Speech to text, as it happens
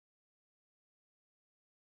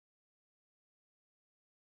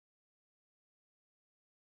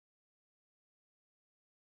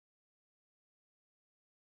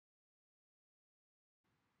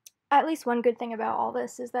At least one good thing about all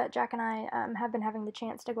this is that Jack and I have been having the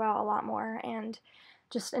chance to go out a lot more and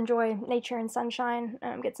just enjoy nature and sunshine,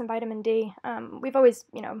 get some vitamin D. We've always,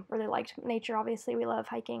 really liked nature. Obviously, we love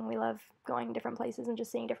hiking. We love going different places and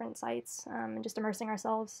just seeing different sights, and just immersing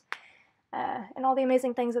ourselves in all the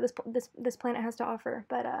amazing things that this planet has to offer.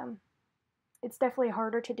 But it's definitely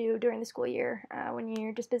harder to do during the school year when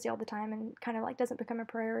you're just busy all the time and kind of like doesn't become a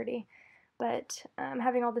priority. But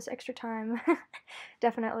having all this extra time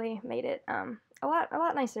definitely made it a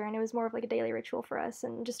lot nicer, and it was more of like a daily ritual for us,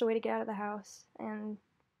 and just a way to get out of the house and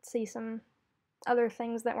see some other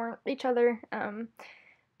things that weren't each other.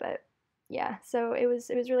 But yeah, so it was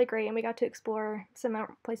really great, and we got to explore some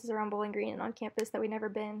places around Bowling Green and on campus that we'd never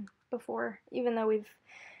been before, even though we've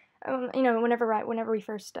whenever we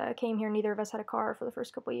first came here, neither of us had a car for the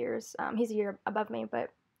first couple years. He's a year above me, but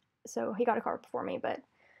so he got a car before me, but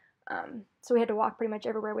so we had to walk pretty much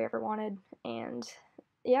everywhere we ever wanted, and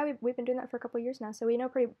yeah, we've been doing that for a couple years now, so we know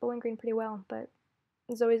Bowling Green pretty well, but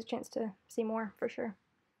there's always a chance to see more, for sure.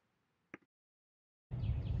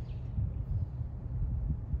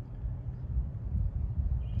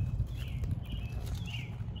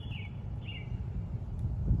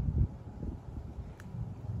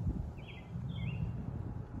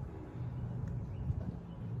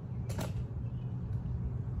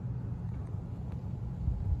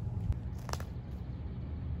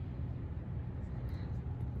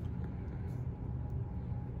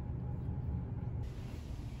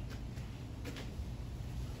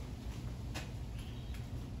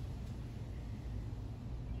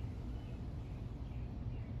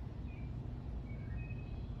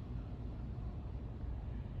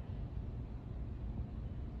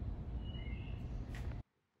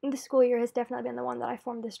 The school year has definitely been the one that I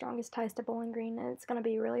formed the strongest ties to Bowling Green, and it's going to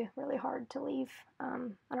be really, really hard to leave. I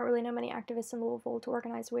don't really know many activists in Louisville to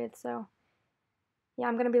organize with, so yeah,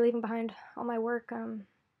 I'm going to be leaving behind all my work, all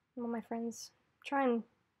my friends. Try and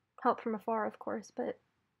help from afar, of course, but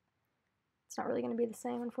it's not really going to be the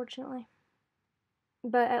same, unfortunately.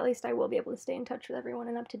 But at least I will be able to stay in touch with everyone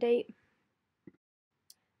and up to date.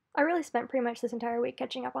 I really spent pretty much this entire week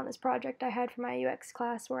catching up on this project I had for my UX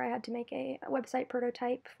class, where I had to make a website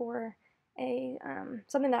prototype for a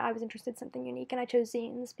something that I was interested in, something unique, and I chose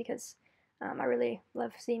zines because I really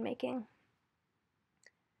love zine making.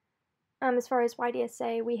 As far as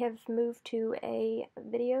YDSA, we have moved to a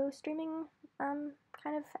video streaming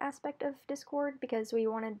kind of aspect of Discord because we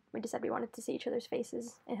decided we wanted to see each other's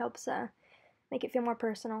faces. It helps make it feel more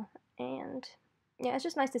personal, and yeah, it's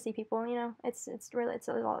just nice to see people. It's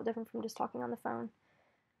a lot different from just talking on the phone.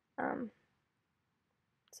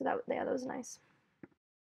 So that was nice.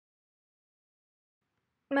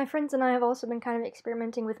 My friends and I have also been kind of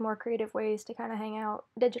experimenting with more creative ways to kind of hang out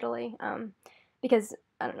digitally, because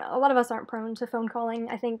I don't know, a lot of us aren't prone to phone calling.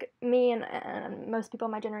 I think me and most people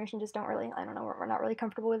in my generation just don't really. I don't know. We're not really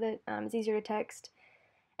comfortable with it. It's easier to text.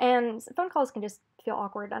 And phone calls can just feel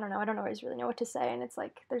awkward. I don't know. I don't always really know what to say, and it's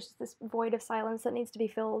like there's this void of silence that needs to be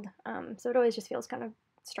filled. So it always just feels kind of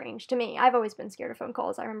strange to me. I've always been scared of phone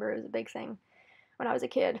calls. I remember it was a big thing when I was a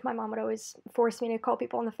kid. My mom would always force me to call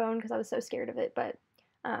people on the phone because I was so scared of it. But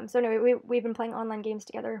so anyway, we've been playing online games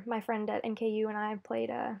together. My friend at NKU and I played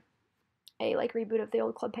a like reboot of the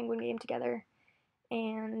old Club Penguin game together,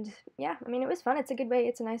 and yeah, I mean it was fun. It's a good way.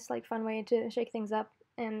 It's a nice like fun way to shake things up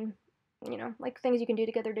and like things you can do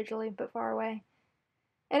together digitally but far away.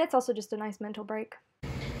 And it's also just a nice mental break.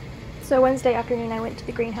 So Wednesday afternoon I went to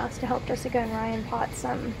the greenhouse to help Jessica and Ryan pot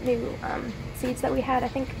some new seeds that we had. I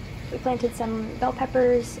think we planted some bell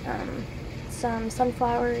peppers, some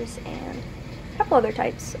sunflowers, and a couple other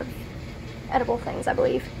types of edible things, I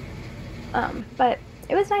believe. But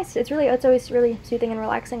it was nice. It's always really soothing and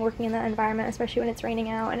relaxing working in that environment, especially when it's raining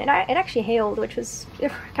out. And it actually hailed, which was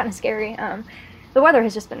kind of scary. The weather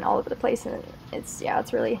has just been all over the place, and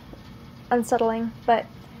it's really unsettling. But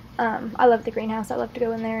I love the greenhouse. I love to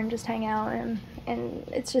go in there and just hang out, and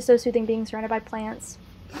it's just so soothing being surrounded by plants,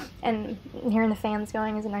 and hearing the fans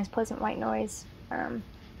going is a nice, pleasant white noise. But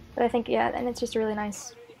I think and it's just a really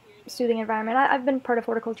nice, soothing environment. I've been part of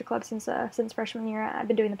horticulture club since freshman year. I've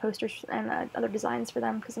been doing the posters and other designs for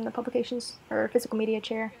them because I'm the publications or physical media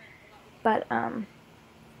chair. But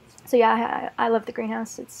so yeah, I love the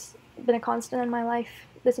greenhouse. It's been a constant in my life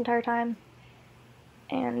this entire time,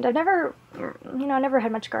 and I've never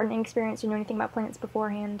had much gardening experience or knew anything about plants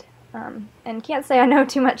beforehand, and can't say I know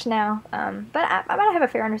too much now, but I have a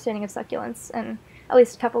fair understanding of succulents and at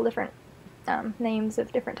least a couple different names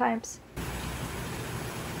of different types.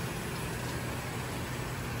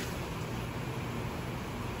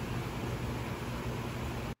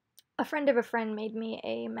 A friend of a friend made me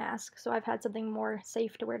a mask, so I've had something more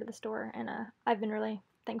safe to wear to the store, and I've been really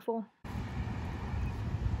thankful.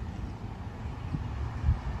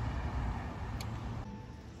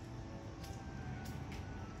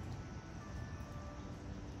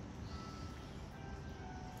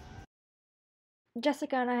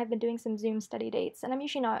 Jessica and I have been doing some Zoom study dates, and I'm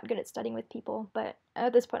usually not good at studying with people, but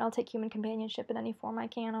at this point I'll take human companionship in any form I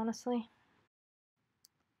can, honestly.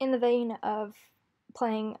 In the vein of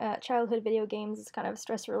playing childhood video games is kind of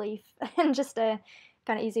stress relief and just a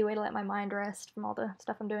kind of easy way to let my mind rest from all the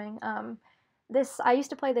stuff I'm doing. I used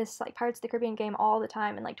to play this like Pirates of the Caribbean game all the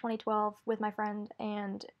time in like 2012 with my friend,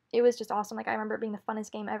 and it was just awesome. Like I remember it being the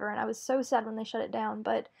funnest game ever, and I was so sad when they shut it down,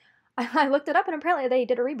 but I looked it up, and apparently they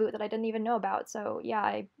did a reboot that I didn't even know about. So yeah,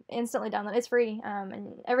 I instantly downloaded. It's free,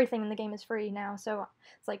 and everything in the game is free now. So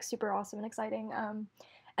it's like super awesome and exciting.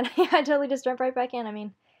 And I totally just jumped right back in. I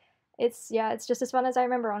mean, it's just as fun as I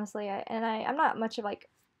remember, honestly. I'm not much of like,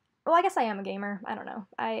 well, I guess I am a gamer. I don't know.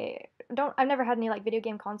 I've never had any like video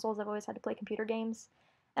game consoles. I've always had to play computer games,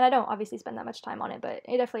 and I don't obviously spend that much time on it. But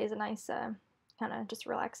it definitely is a nice, kind of just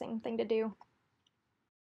relaxing thing to do.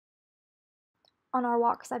 On our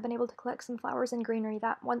walks, I've been able to collect some flowers and greenery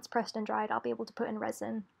that, once pressed and dried, I'll be able to put in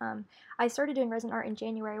resin. I started doing resin art in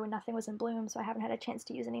January when nothing was in bloom, so I haven't had a chance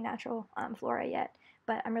to use any natural flora yet,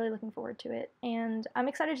 but I'm really looking forward to it. And I'm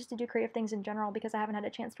excited just to do creative things in general because I haven't had a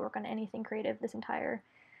chance to work on anything creative this entire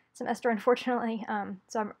semester, unfortunately.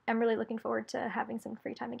 So I'm really looking forward to having some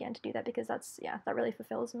free time again to do that because that really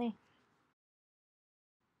fulfills me.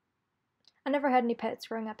 I never had any pets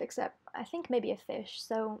growing up except I think maybe a fish.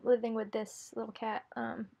 So living with this little cat,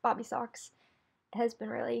 Bobby Socks, has been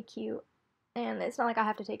really cute. And it's not like I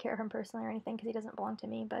have to take care of him personally or anything because he doesn't belong to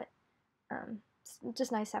me, but it's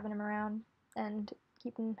just nice having him around and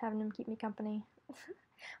having him keep me company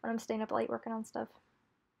when I'm staying up late working on stuff.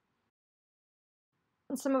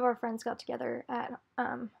 And some of our friends got together at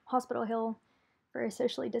Hospital Hill for a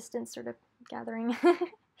socially distanced sort of gathering.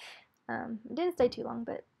 It didn't stay too long,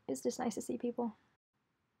 but it's just nice to see people.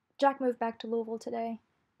 Jack moved back to Louisville today.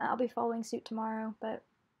 I'll be following suit tomorrow, but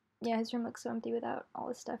yeah, his room looks so empty without all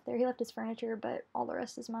his stuff there. He left his furniture, but all the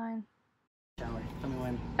rest is mine. Shower. Tell me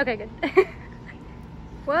when. Okay, good.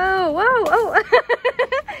 Whoa, oh!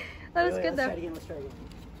 That was good though. Let's try again.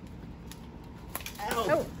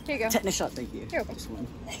 Oh, here you go. Tetanus shot, thank you. You're okay. Just one.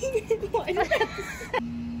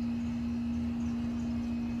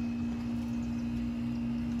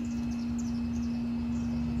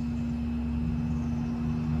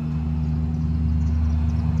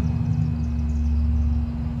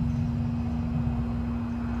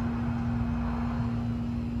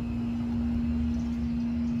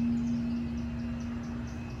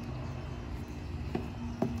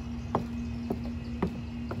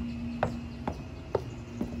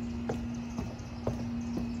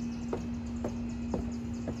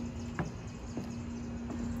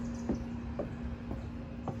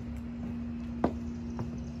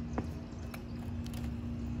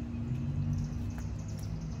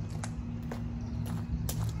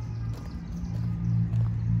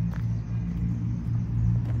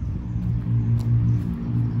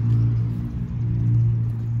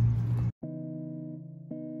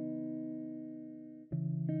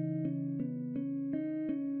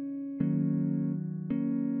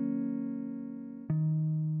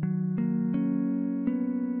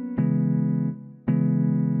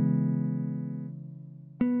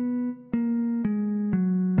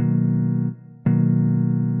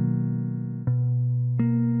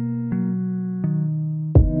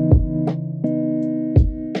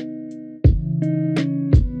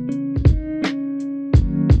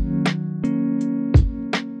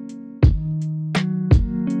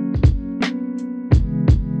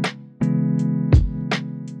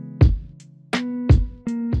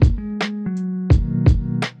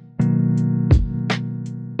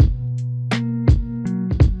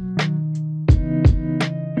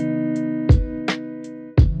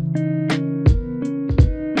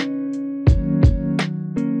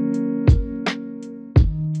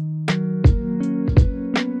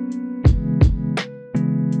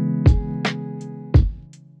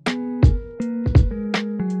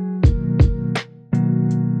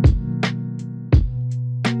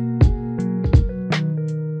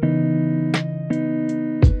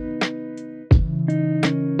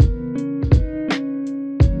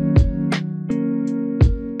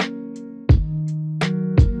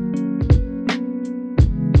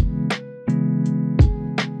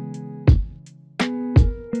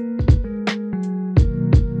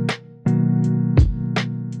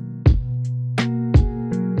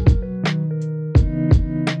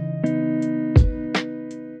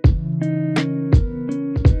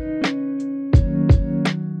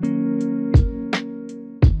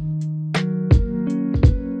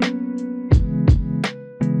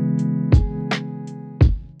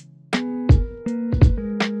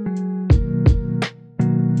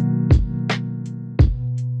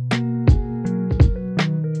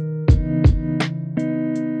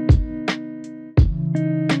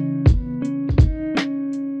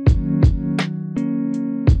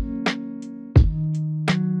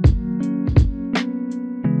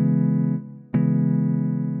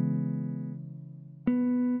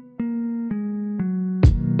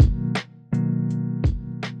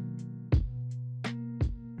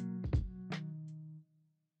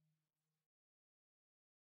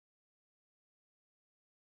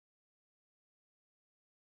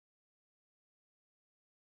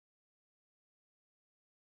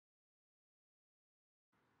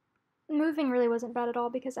 moving really wasn't bad at all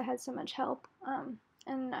because I had so much help.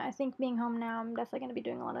 And I think being home now, I'm definitely going to be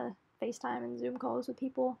doing a lot of FaceTime and Zoom calls with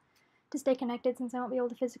people to stay connected since I won't be able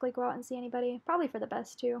to physically go out and see anybody. Probably for the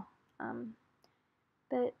best too.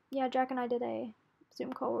 But yeah, Jack and I did a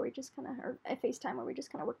Zoom call where we just kind of, or a FaceTime where we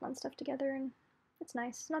just kind of worked on stuff together, and it's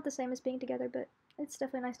nice. It's not the same as being together, but it's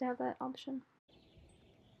definitely nice to have that option.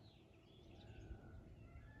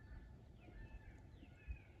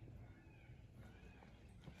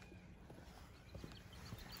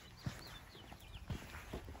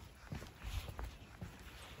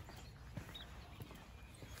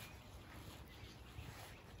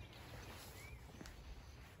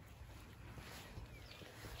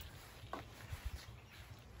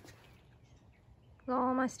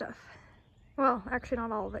 All my stuff. Well, actually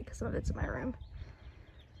not all of it, because some of it's in my room.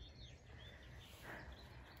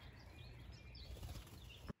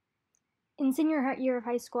 In senior year of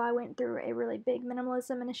high school, I went through a really big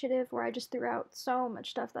minimalism initiative where I just threw out so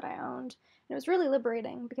much stuff that I owned. And it was really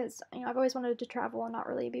liberating because, I've always wanted to travel and not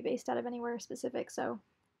really be based out of anywhere specific. So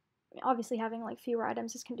obviously having like fewer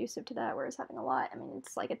items is conducive to that, whereas having a lot,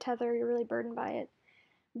 it's like a tether, you're really burdened by it.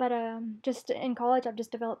 But just in college, I've just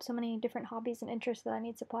developed so many different hobbies and interests that I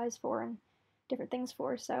need supplies for and different things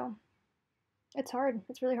for. So it's hard.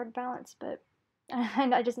 It's really hard to balance, but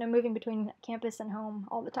and I just know moving between campus and home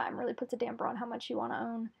all the time really puts a damper on how much you want to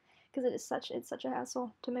own because it's such a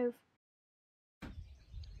hassle to move.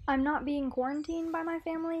 I'm not being quarantined by my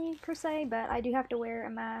family per se, but I do have to wear a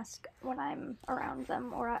mask when I'm around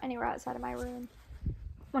them or anywhere outside of my room.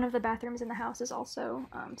 One of the bathrooms in the house is also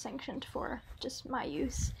sanctioned for just my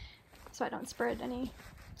use, so I don't spread any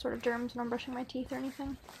sort of germs when I'm brushing my teeth or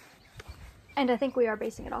anything. And I think we are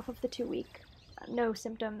basing it off of the 2-week no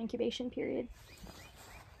symptom incubation period.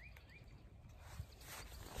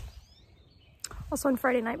 Also on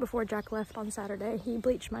Friday night before Jack left on Saturday, he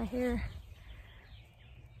bleached my hair,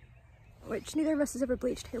 which neither of us has ever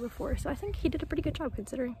bleached hair before, so I think he did a pretty good job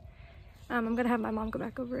considering. I'm gonna have my mom go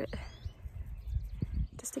back over it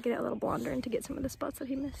just to get it a little blonder and to get some of the spots that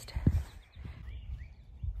he missed.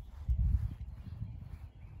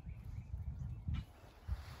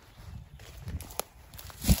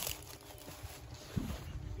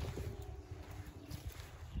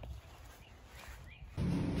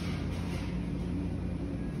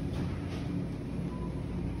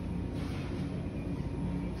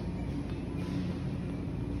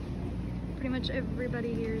 Pretty much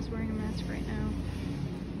everybody here is wearing a mask right now.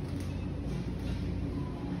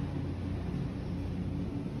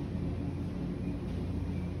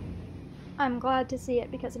 I'm glad to see it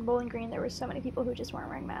because in Bowling Green there were so many people who just weren't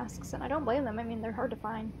wearing masks, and I don't blame them. They're hard to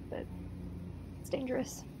find, but it's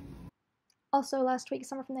dangerous. Also, last week,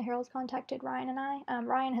 someone from the Herald contacted Ryan and I.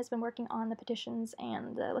 Ryan has been working on the petitions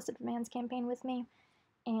and the list of demands campaign with me,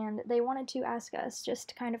 and they wanted to ask us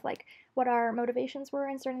just kind of like what our motivations were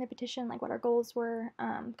in starting the petition, like what our goals were,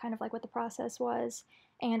 kind of like what the process was,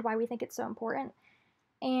 and why we think it's so important.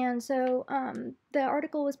 And so the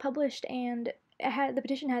article was published, and the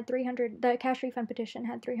petition had 300. The cash refund petition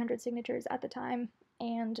had 300 signatures at the time,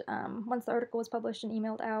 and once the article was published and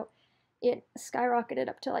emailed out, it skyrocketed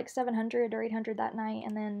up to like 700 or 800 that night,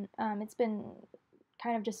 and then it's been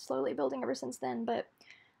kind of just slowly building ever since then. But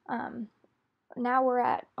now we're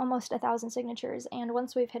at almost 1,000 signatures, and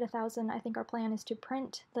once we've hit 1,000, I think our plan is to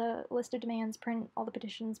print the list of demands, print all the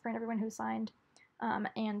petitions, print everyone who signed,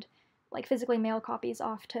 and like physically mail copies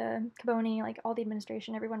off to Caboni, like all the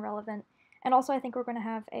administration, everyone relevant. And also I think we're going to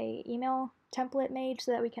have a email template made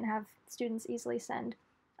so that we can have students easily send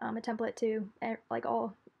a template to like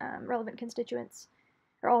all relevant constituents,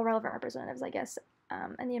 or all relevant representatives, I guess,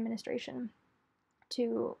 and the administration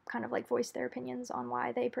to kind of like voice their opinions on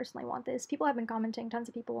why they personally want this. People have been commenting, tons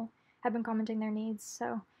of people have been commenting their needs,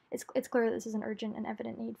 so it's clear that this is an urgent and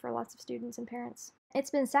evident need for lots of students and parents. It's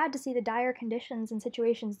been sad to see the dire conditions and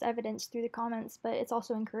situations evidenced through the comments, but it's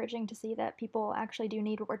also encouraging to see that people actually do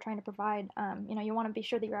need what we're trying to provide. You want to be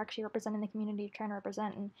sure that you're actually representing the community you're trying to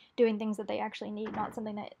represent and doing things that they actually need, not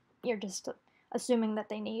something that you're just assuming that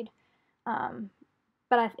they need.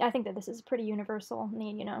 But I think that this is a pretty universal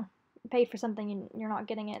need, you paid for something and you're not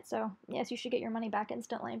getting it, so yes, you should get your money back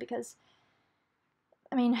instantly because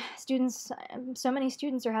so many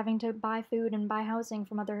students are having to buy food and buy housing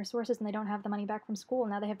from other sources and they don't have the money back from school.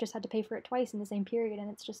 Now they have just had to pay for it twice in the same period, and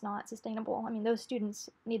it's just not sustainable. Those students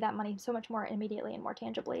need that money so much more immediately and more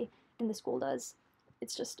tangibly than the school does.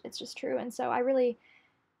 It's just true. And so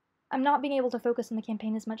I'm not being able to focus on the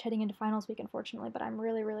campaign as much heading into finals week, unfortunately, but I'm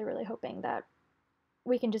really, really, really hoping that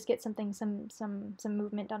we can just get some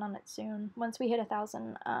movement done on it soon. Once we hit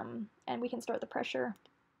 1,000, and we can start the pressure,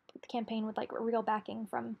 the campaign with like real backing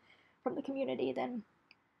from from the community, then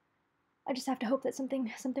I just have to hope that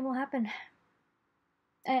something will happen.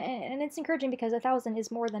 And it's encouraging because 1,000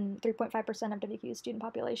 is more than 3.5% of WQ's student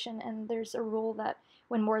population, and there's a rule that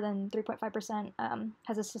when more than 3.5%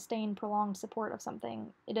 has a sustained, prolonged support of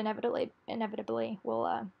something, it inevitably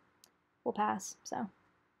will pass. So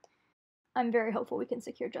I'm very hopeful we can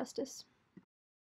secure justice.